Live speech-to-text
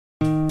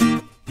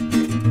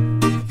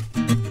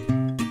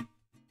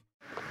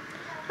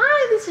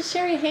is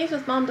Sherry Hayes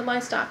with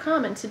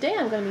MomDelights.com, and today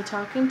I'm going to be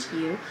talking to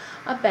you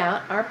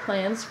about our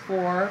plans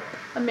for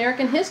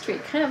American history,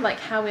 kind of like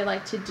how we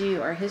like to do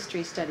our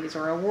history studies,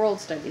 or our world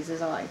studies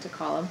as I like to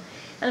call them.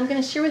 And I'm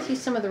going to share with you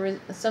some of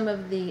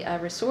the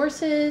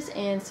resources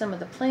and some of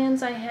the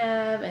plans I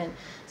have and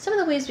some of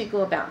the ways we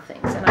go about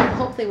things. And I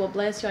hope they will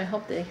bless you. I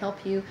hope they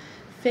help you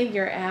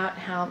figure out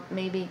how,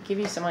 maybe give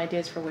you some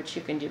ideas for what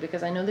you can do,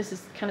 because I know this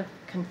is kind of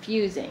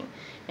confusing,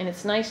 and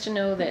it's nice to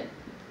know that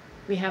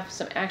we have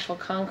some actual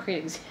concrete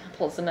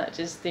examples and not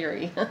just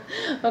theory.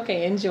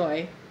 Okay,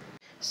 enjoy.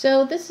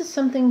 So this is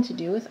something to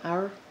do with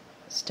our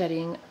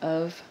studying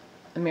of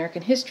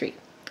American history.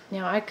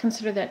 Now, I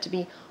consider that to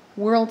be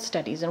world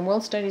studies, and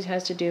world studies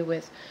has to do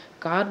with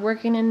God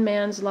working in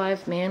man's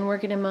life, man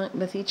working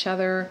with each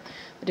other,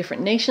 the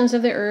different nations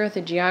of the earth,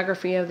 the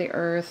geography of the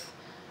earth,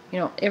 you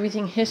know,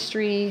 everything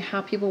history,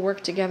 how people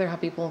work together, how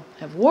people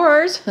have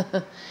wars,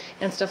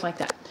 and stuff like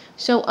that.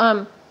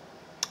 So,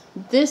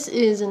 this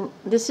is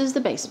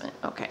the basement.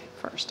 Okay,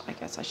 first, I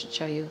guess I should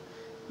show you.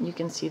 You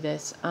can see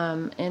this.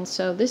 And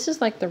so this is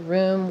like the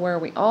room where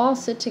we all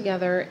sit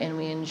together and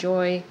we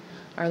enjoy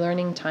our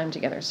learning time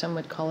together. Some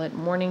would call it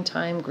morning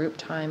time, group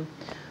time,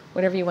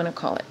 whatever you want to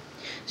call it.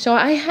 So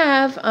I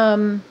have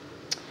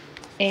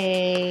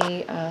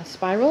a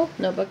spiral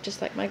notebook,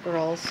 just like my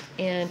girls.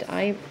 And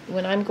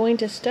when I'm going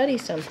to study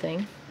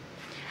something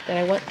that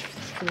I want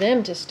for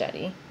them to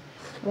study,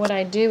 what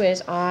I do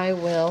is I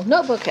will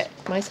notebook it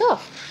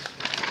myself.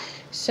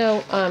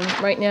 So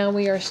right now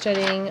we are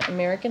studying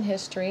American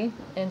history,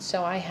 and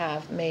so I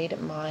have made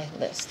my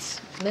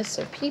lists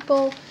of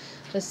people,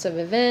 lists of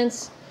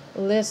events,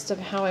 lists of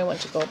how I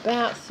want to go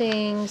about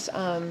things.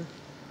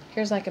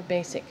 Here's like a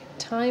basic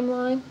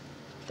timeline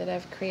that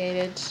I've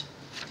created.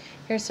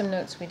 Here's some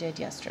notes we did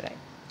yesterday.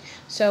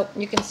 So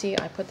you can see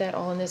I put that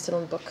all in this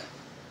little book.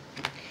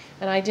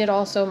 And I did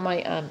also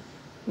my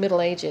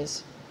Middle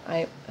Ages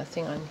a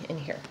thing in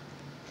here.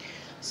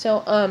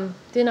 So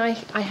then I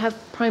have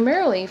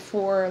primarily,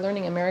 for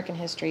learning American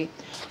history,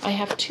 I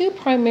have two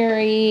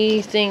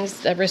primary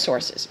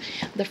resources.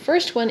 The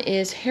first one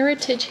is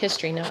Heritage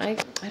History. Now, I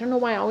don't know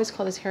why I always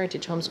call this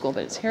Heritage Homeschool,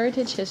 but it's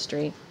Heritage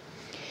History.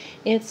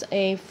 It's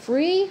a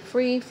free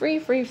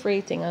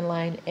thing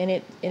online,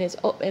 and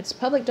it's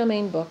public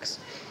domain books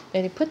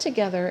that they put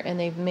together, and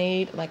they've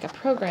made like a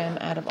program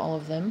out of all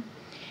of them.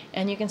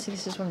 And you can see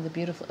this is one of the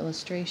beautiful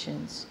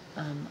illustrations.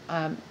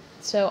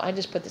 So I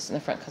just put this in the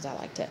front because I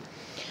liked it.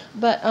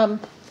 But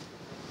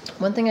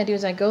one thing I do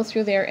is I go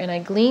through there and I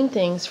glean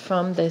things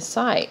from this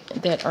site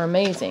that are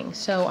amazing.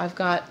 So I've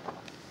got,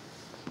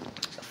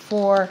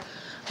 for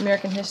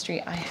American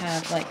history, I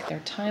have like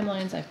their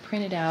timelines I've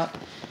printed out,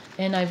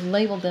 and I've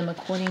labeled them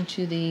according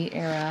to the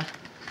era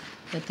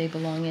that they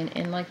belong in.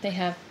 And like they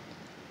have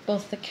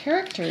both the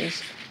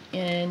characters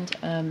and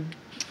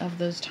of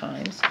those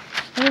times,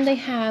 and then they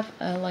have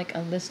like a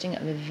listing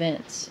of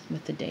events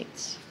with the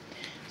dates.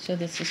 So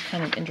this is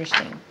kind of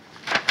interesting.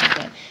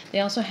 They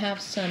also have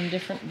some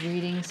different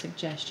reading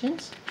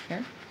suggestions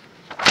here.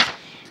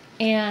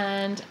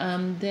 And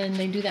then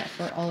they do that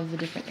for all of the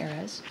different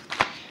eras.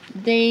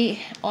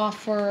 They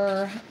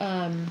offer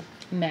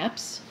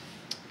maps,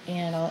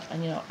 and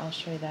I'll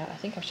show you that. I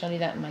think I've shown you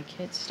that in my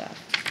kids'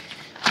 stuff.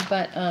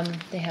 But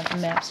they have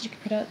maps that you can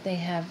print out. They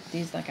have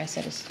these, like I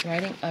said, is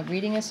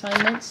reading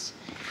assignments,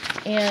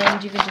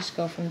 and you can just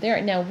go from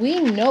there. Now, we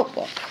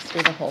notebook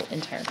through the whole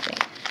entire thing.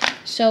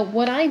 So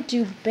what I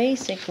do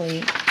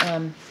basically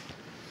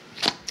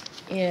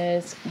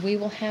is we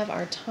will have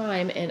our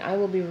time, and I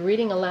will be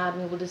reading aloud,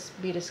 and we will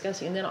just be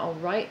discussing, and then I'll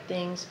write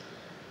things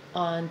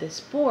on this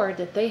board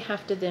that they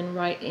have to then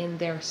write in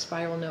their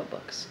spiral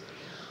notebooks.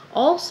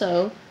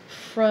 Also,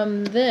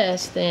 from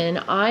this, then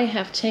I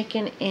have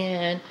taken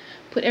and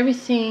put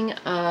everything,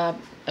 a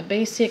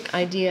basic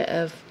idea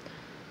of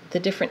the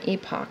different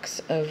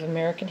epochs of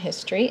American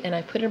history, and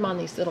I put them on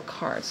these little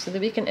cards so that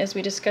we can, as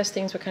we discuss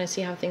things, we kind of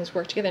see how things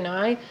work together. Now,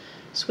 I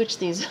switch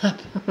these up.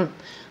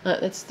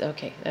 That's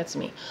okay, that's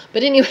me.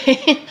 But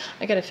anyway,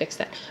 I gotta fix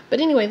that. But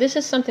anyway, this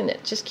is something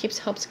that just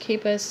helps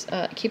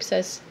keeps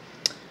us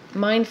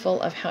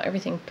mindful of how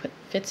everything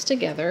fits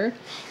together.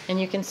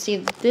 And you can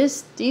see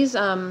these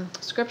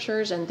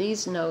scriptures and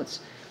these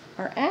notes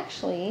are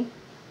actually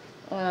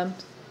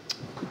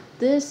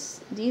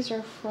these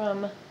are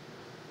from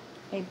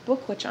a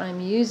book which I'm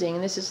using,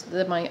 and this is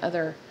my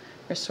other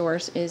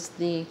resource, is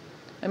the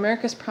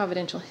America's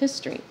Providential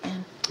History.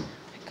 And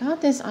I got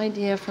this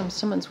idea from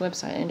someone's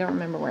website. I don't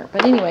remember where.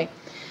 But anyway,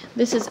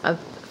 this is a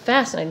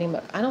fascinating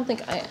book. I don't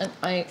think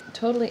I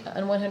totally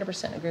and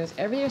 100% agree with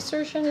every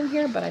assertion in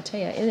here, but I tell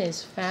you, it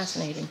is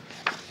fascinating.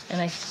 And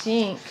I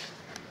think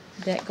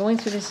that going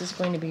through this is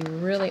going to be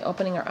really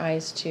opening our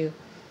eyes to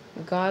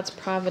God's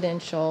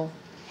providential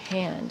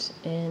hand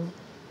in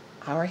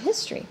our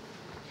history.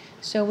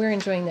 So we're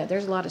enjoying that.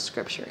 There's a lot of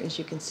scripture, as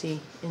you can see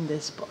in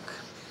this book.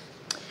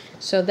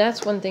 So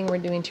that's one thing we're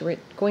doing,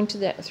 going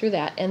through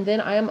that. And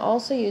then I am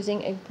also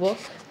using a book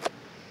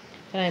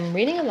that I'm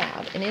reading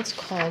aloud, and it's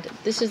called,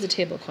 this is the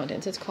table of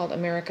contents, it's called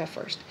America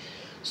First.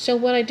 So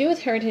what I do with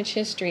Heritage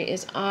History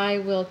is I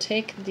will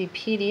take the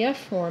PDF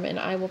form and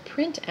I will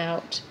print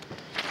out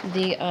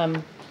the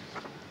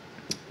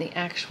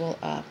actual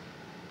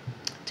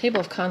table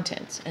of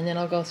contents, and then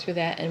I'll go through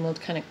that and we'll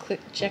kind of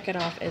check it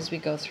off as we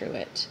go through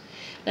it.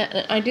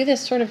 Now, I do this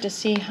sort of to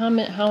see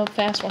how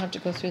fast we'll have to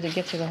go through to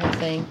get through the whole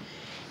thing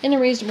in a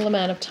reasonable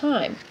amount of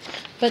time.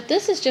 But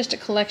this is just a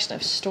collection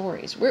of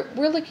stories.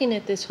 We're looking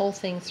at this whole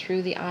thing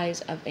through the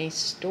eyes of a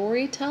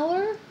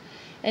storyteller,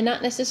 and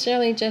not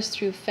necessarily just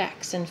through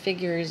facts and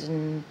figures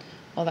and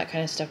all that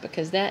kind of stuff,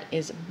 because that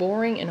is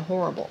boring and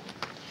horrible.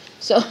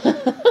 So,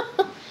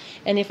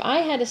 and if I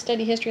had to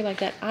study history like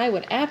that, I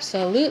would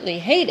absolutely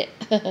hate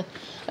it.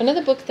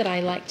 Another book that I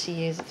like to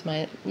use with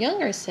my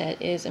younger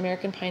set is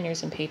American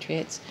Pioneers and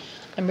Patriots.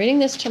 I'm reading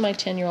this to my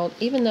 10-year-old,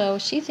 even though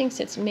she thinks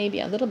it's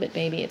maybe a little bit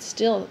baby, it's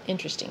still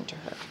interesting to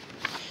her.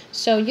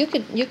 So you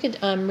could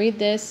read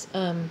this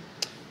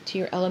to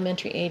your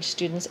elementary age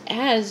students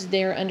as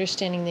they're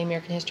understanding the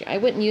American history. I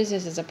wouldn't use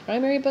this as a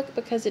primary book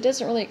because it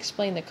doesn't really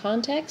explain the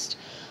context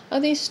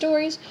of these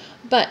stories.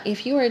 But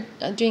if you are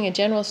doing a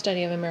general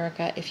study of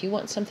America, if you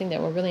want something that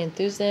will really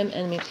enthuse them,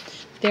 and I mean,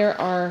 there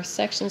are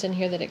sections in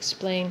here that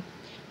explain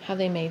how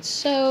they made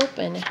soap,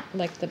 and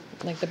like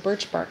the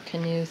birch bark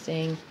canoe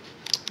thing,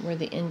 where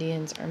the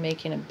Indians are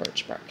making a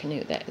birch bark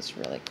canoe. That is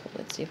really cool.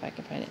 Let's see if I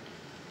can find it.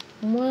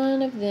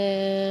 One of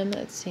them,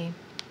 let's see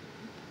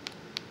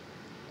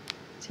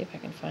if I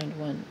can find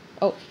one.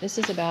 Oh, this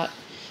is about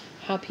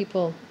how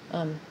people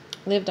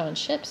lived on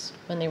ships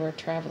when they were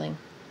traveling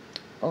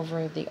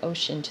over the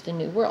ocean to the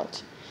New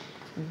World.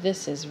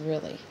 This is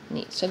really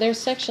neat. So there's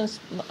sections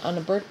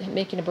on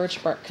making a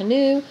birch bark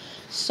canoe,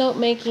 soap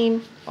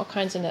making, all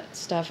kinds of that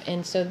stuff.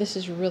 And so this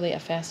is really a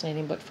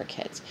fascinating book for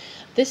kids.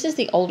 This is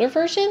the older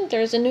version.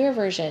 There's a newer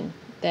version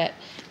and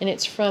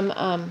it's from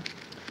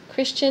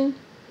Christian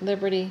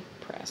Liberty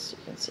Press.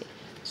 You can see.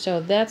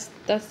 So that's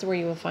where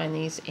you will find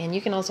these, and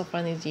you can also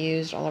find these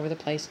used all over the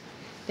place.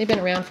 They've been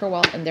around for a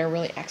while, and they're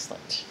really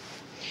excellent.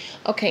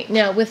 Okay,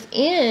 now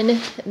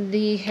within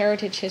the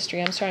Heritage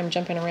History, I'm sorry I'm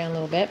jumping around a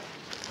little bit.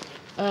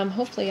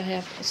 Hopefully I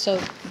have, so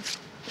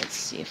let's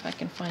see if I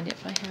can find it,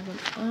 if I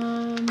have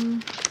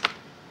them.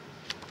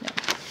 No.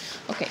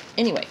 Okay,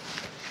 anyway.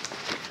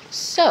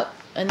 So,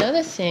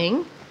 another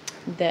thing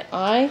that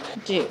I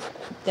do,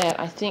 that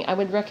I think I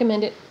would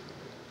recommend it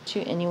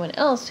to anyone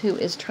else who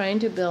is trying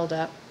to build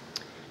up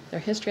their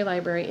history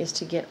library, is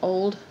to get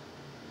old,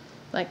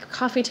 like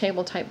coffee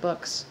table type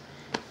books,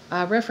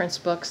 reference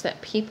books that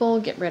people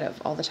get rid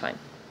of all the time.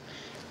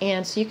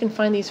 And so you can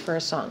find these for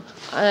a song.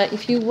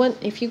 If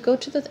you go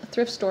to the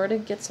thrift store to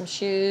get some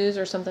shoes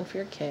or something for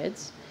your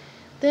kids,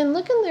 then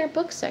look in their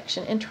book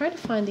section and try to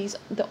find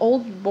the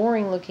old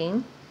boring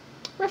looking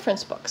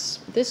reference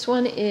books. This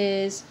one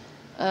is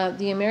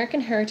the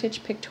American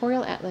Heritage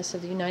Pictorial Atlas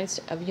of the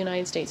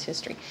United States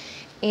History.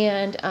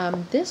 And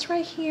this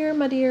right here,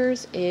 my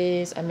dears,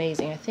 is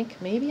amazing. I think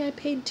maybe I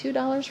paid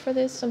 $2 for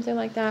this, something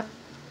like that.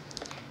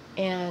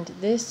 And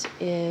this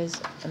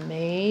is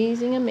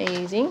amazing,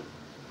 amazing.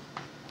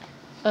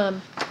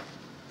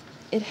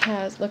 It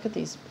has, look at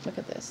this.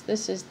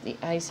 This is the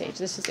Ice Age.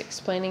 This is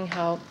explaining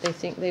how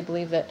they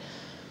believe that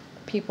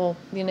the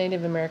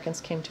Native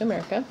Americans came to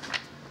America.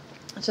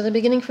 So from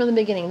the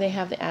beginning, they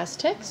have the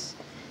Aztecs,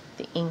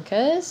 the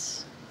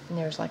Incas, and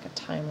there's like a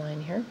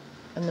timeline here,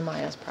 and the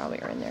Mayas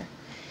probably are in there.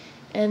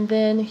 And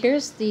then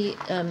here's the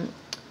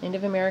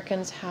Native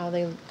Americans,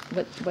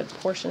 what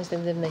portions they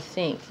live in, they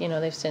think.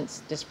 They've since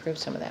disproved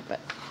some of that. But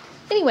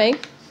anyway,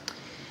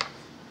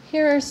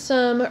 here are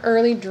some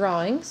early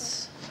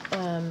drawings.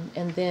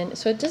 And then,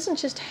 so it doesn't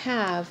just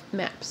have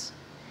maps.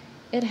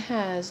 It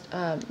has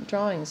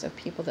drawings of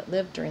people that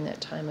lived during that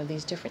time, of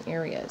these different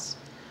areas.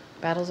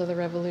 Battles of the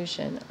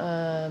Revolution.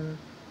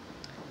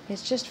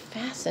 It's just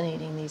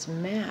fascinating, these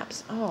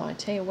maps. Oh, I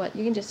tell you what,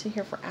 you can just sit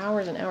here for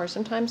hours and hours.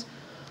 Sometimes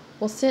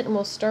we'll sit and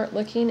we'll start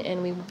looking,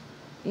 and we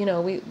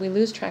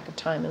lose track of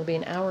time. It'll be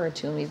an hour or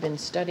two, and we've been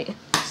staring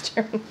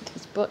at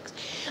these books.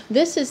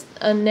 This is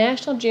a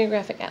National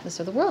Geographic Atlas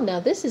of the World. Now,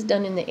 this is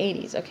done in the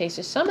 80s. Okay,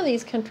 so some of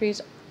these countries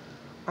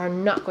are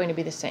not going to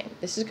be the same.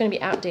 This is going to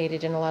be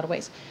outdated in a lot of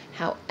ways.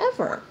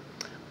 However,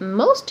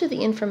 most of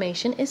the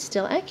information is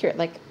still accurate.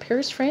 Like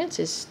Paris, France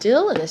is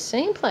still in the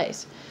same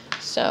place.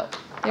 So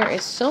there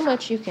is so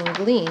much you can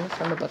glean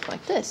from a book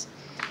like this.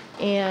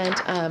 And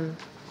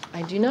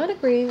I do not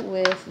agree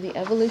with the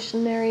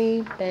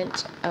evolutionary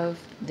bent of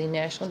the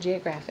National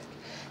Geographic.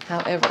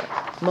 However,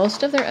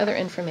 most of their other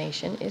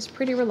information is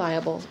pretty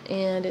reliable,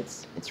 and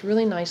it's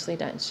really nicely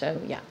done. So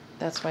yeah,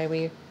 that's why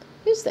we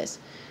use this.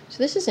 So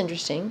this is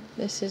interesting.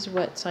 This is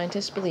what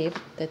scientists believe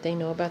that they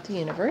know about the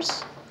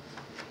universe.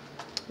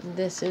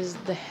 This is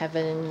the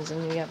heavens,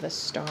 and we have the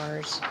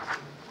stars,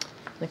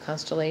 the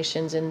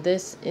constellations, and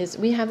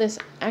we have this,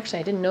 actually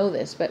I didn't know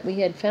this, but we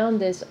had found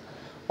this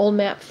old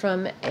map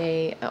from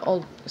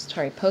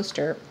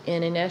poster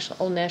in a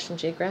old National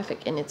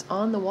Geographic, and it's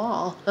on the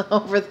wall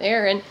over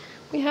there, and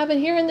we have it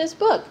here in this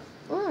book.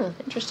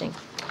 Interesting.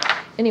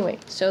 Anyway,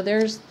 so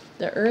there's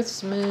the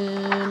Earth's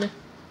moon,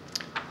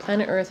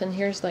 planet Earth, and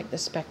here's like the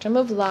spectrum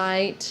of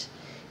light.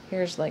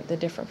 Here's like the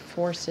different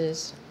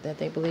forces that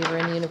they believe are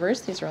in the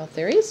universe. These are all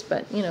theories,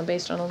 but you know,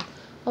 based on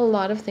a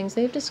lot of things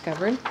they've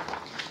discovered.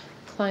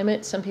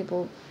 Climate, some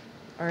people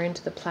are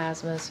into the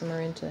plasma, some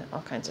are into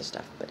all kinds of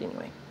stuff, but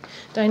anyway.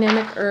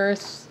 Dynamic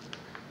Earth,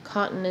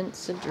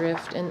 continents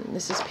adrift, and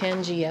this is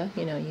Pangea,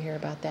 you know, you hear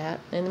about that.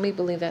 And we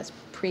believe that's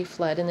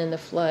pre-flood, and then the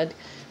flood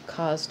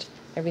caused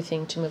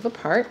everything to move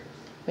apart,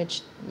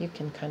 which you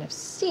can kind of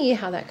see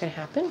how that could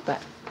happen,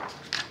 but...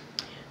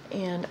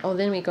 And, oh,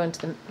 then we go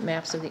into the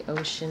maps of the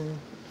ocean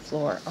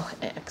floor. Oh,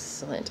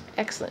 excellent,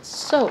 excellent.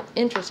 So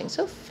interesting,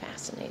 so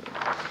fascinating.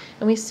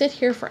 And we sit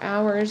here for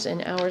hours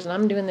and hours, and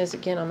I'm doing this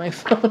again on my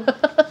phone.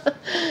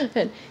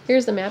 And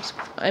here's the maps,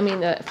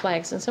 the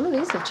flags, and some of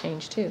these have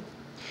changed too.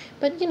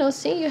 But, you know,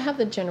 see, you have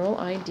the general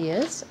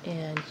ideas,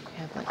 and you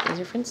have like the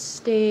different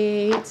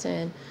states,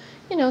 and,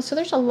 you know, so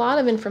there's a lot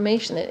of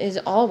information that is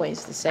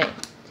always the same.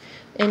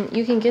 And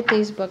you can get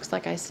these books,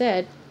 like I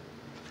said.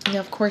 Now,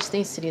 of course,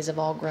 these cities have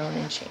all grown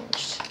and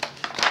changed,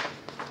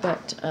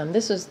 but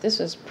this was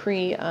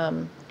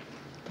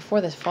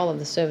before the fall of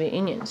the Soviet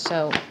Union.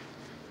 So,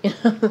 you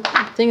know,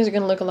 things are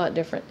going to look a lot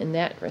different in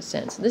that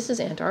sense. This is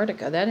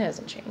Antarctica; that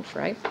hasn't changed,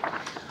 right?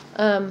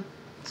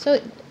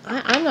 So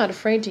I'm not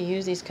afraid to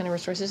use these kind of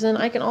resources, and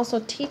I can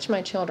also teach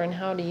my children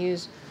how to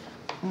use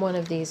one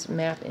of these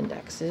map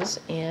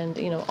indexes, and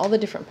you know, all the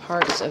different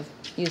parts of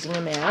using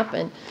a map,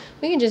 and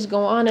we can just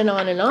go on and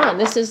on and on.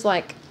 This is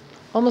like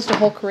almost a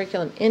whole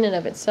curriculum in and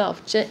of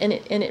itself, and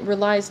it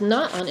relies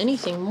not on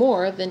anything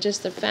more than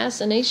just the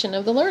fascination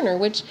of the learner,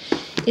 which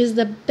is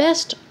the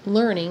best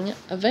learning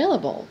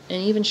available.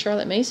 And even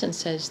Charlotte Mason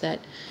says that,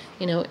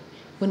 you know,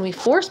 when we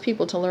force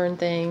people to learn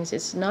things,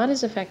 it's not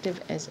as effective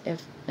as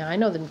if... Now, I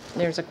know that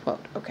there's a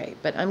quote, okay,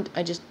 but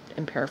I just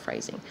am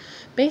paraphrasing.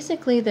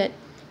 Basically, that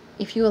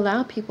if you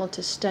allow people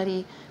to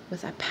study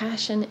with a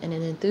passion and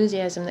an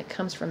enthusiasm that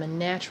comes from a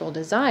natural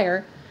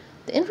desire,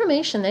 the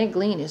information they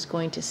glean is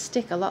going to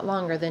stick a lot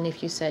longer than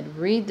if you said,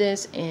 read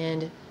this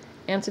and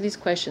answer these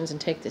questions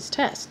and take this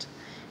test.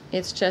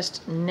 It's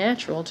just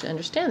natural to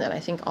understand that. I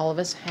think all of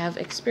us have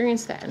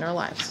experienced that in our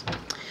lives.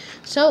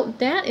 So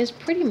that is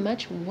pretty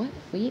much what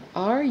we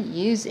are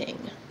using.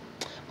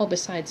 Oh,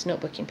 besides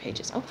notebooking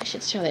pages. Oh, I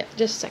should show that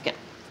just a second.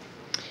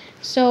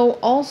 So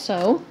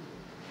also,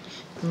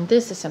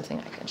 this is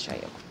something I can show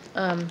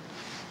you.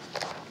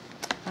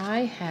 I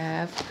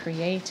have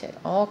created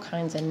all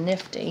kinds of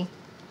nifty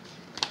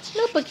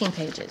notebooking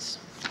pages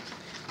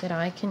that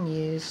I can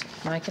use,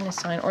 and I can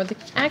assign, or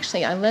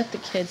actually I let the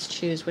kids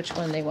choose which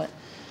one they want.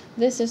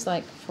 This is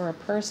like for a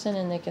person,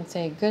 and they can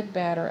say good,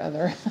 bad, or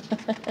other.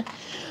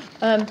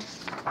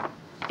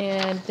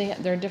 And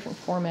there are different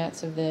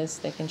formats of this.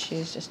 They can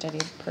choose to study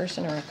a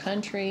person or a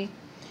country.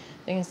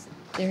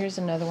 Here's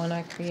another one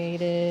I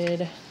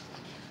created.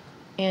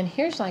 And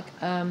here's like,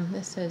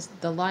 this says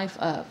the life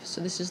of.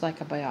 So this is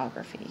like a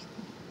biography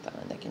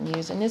that they can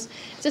use. And it's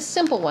a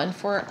simple one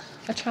for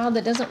a child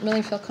that doesn't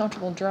really feel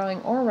comfortable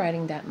drawing or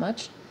writing that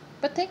much.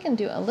 But they can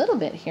do a little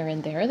bit here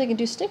and there. They can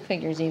do stick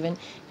figures even,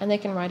 and they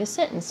can write a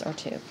sentence or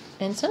two.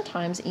 And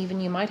sometimes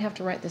even you might have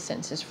to write the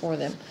sentences for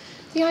them.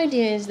 The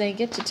idea is they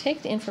get to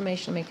take the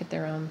information and make it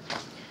their own.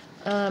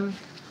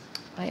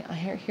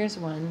 Here's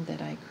one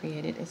that I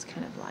created. It's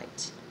kind of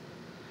light.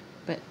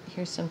 But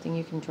here's something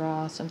you can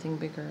draw, something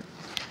bigger.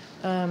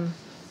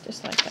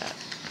 Just like that.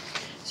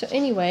 So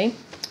anyway,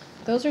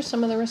 those are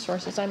some of the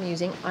resources I'm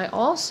using. I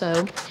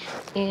also,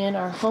 in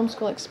our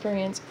homeschool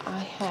experience,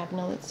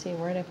 let's see,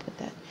 where did I put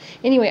that?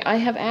 Anyway, I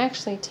have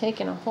actually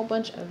taken a whole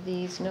bunch of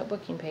these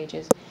notebooking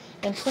pages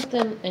and put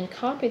them and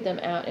copied them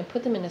out and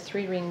put them in a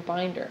 3-ring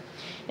binder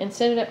and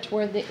set it up to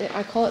where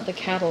I call it the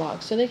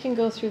catalog. So they can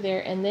go through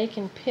there and they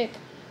can pick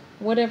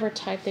whatever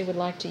type they would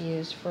like to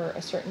use for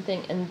a certain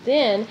thing. And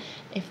then,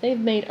 if they've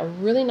made a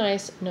really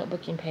nice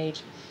notebooking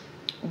page,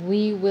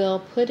 we will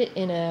put it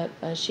in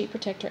a sheet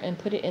protector and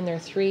put it in their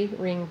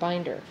 3-ring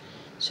binder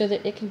so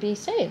that it can be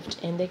saved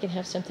and they can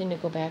have something to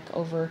go back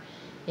over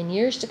in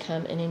years to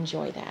come and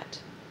enjoy that.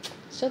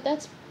 So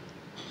that's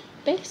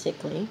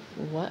basically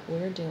what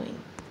we're doing.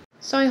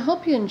 So I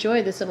hope you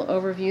enjoyed this little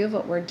overview of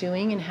what we're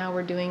doing and how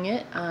we're doing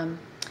it.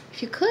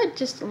 If you could,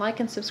 just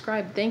like and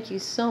subscribe. Thank you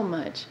so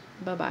much.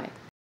 Bye-bye.